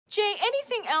Jay,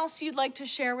 anything else you'd like to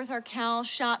share with our Cal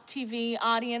Shop TV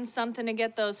audience? Something to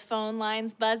get those phone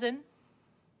lines buzzing?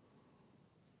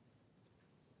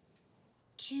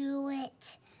 Do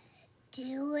it.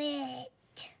 Do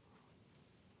it.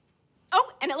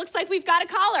 Oh, and it looks like we've got a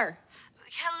caller.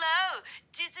 Hello,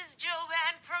 this is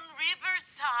Joanne from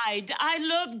Riverside. I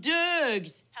love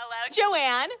dogs. Hello,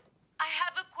 Joanne. I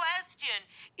have a question.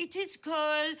 It is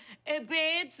called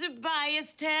Beds by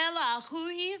Estella. Who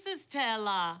is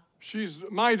Estella? She's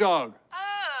my dog.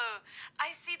 Oh,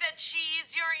 I see that she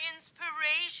is your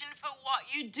inspiration for what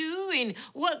you're doing.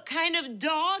 What kind of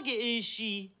dog is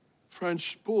she?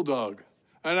 French bulldog.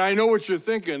 And I know what you're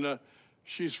thinking.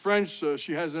 She's French, so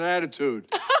she has an attitude.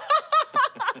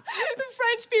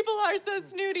 French people are so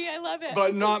snooty. I love it.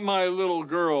 But not my little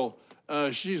girl.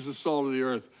 She's the salt of the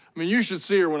earth. I mean, you should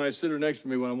see her when I sit her next to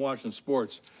me when I'm watching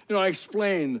sports. You know, I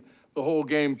explain the whole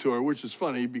game to her, which is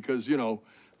funny because, you know,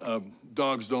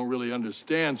 dogs don't really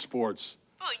understand sports.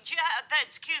 Oh, yeah,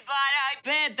 that's cute, but I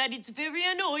bet that it's very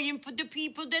annoying for the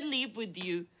people that live with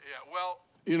you. Yeah, well,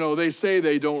 you know, they say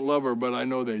they don't love her, but I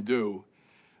know they do.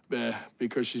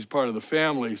 Because she's part of the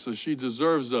family, so she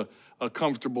deserves a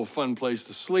comfortable, fun place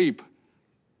to sleep.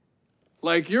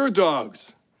 Like your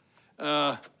dogs.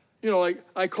 You know, like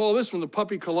I call this one the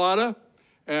Puppy Colada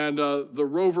and the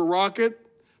Rover Rocket.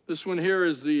 This one here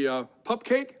is the Pup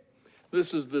Cake.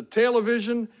 This is the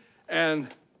Television.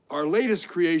 And our latest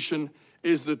creation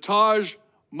is the Taj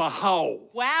Mahal.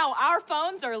 Wow, our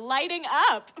phones are lighting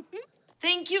up.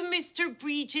 Thank you, Mr.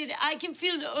 Bridget. I can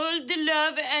feel all the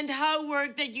love and hard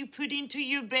work that you put into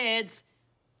your beds.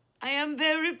 I am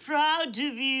very proud of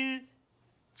you.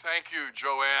 Thank you,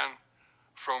 Joanne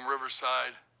from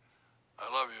Riverside. I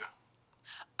love you.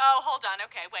 Oh, hold on.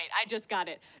 Okay, wait. I just got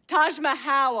it. Taj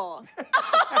Mahal.